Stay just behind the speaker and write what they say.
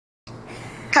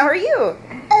How are you?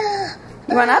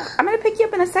 You want up? I'm going to pick you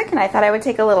up in a second. I thought I would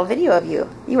take a little video of you.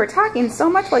 You were talking so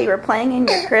much while you were playing in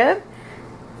your crib.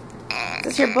 Is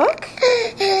this your book?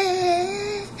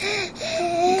 Okay,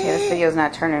 this video's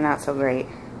not turning out so great.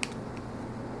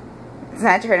 It's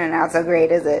not turning out so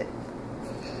great, is it?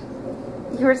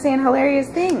 You were saying hilarious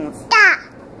things. Dog.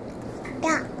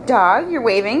 Dog? You're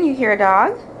waving? You hear a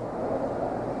dog?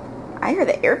 I hear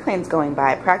the airplanes going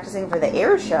by, practicing for the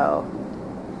air show.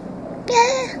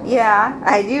 Yeah,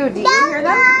 I do. Do you hear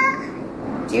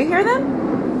them? Do you hear them?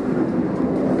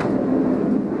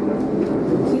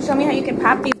 Can you show me how you can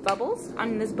pop these bubbles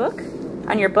on this book?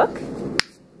 On your book?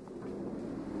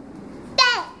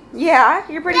 Yeah,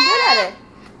 you're pretty good at it.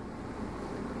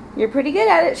 You're pretty good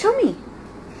at it. Show me.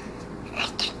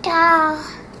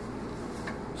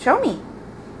 Show me.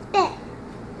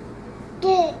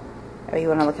 Oh, you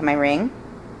want to look at my ring?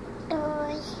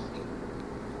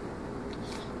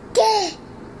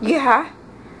 Yeah.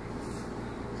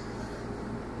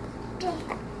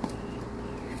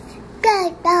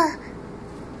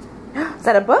 Is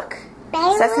that a book?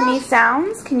 Sesame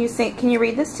Sounds. Can you say? Can you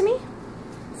read this to me?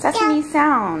 Sesame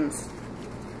Sounds.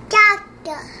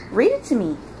 Read it to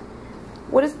me.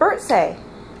 What does Bert say?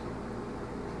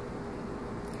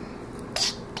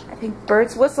 I think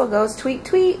Bert's whistle goes tweet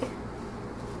tweet.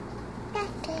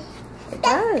 It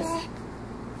does.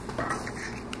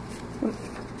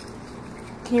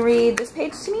 Can you read this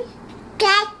page to me?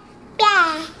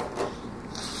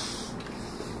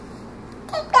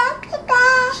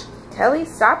 Kelly's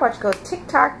stopwatch goes tick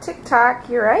tock, tick tock.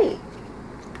 You're right.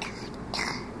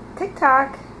 Tick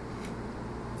tock.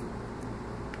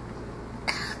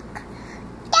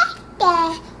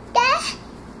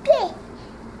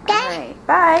 Alright,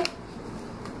 bye.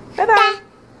 Bye-bye.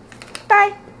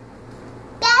 Bye.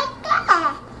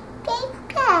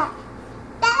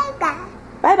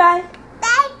 Bye-bye.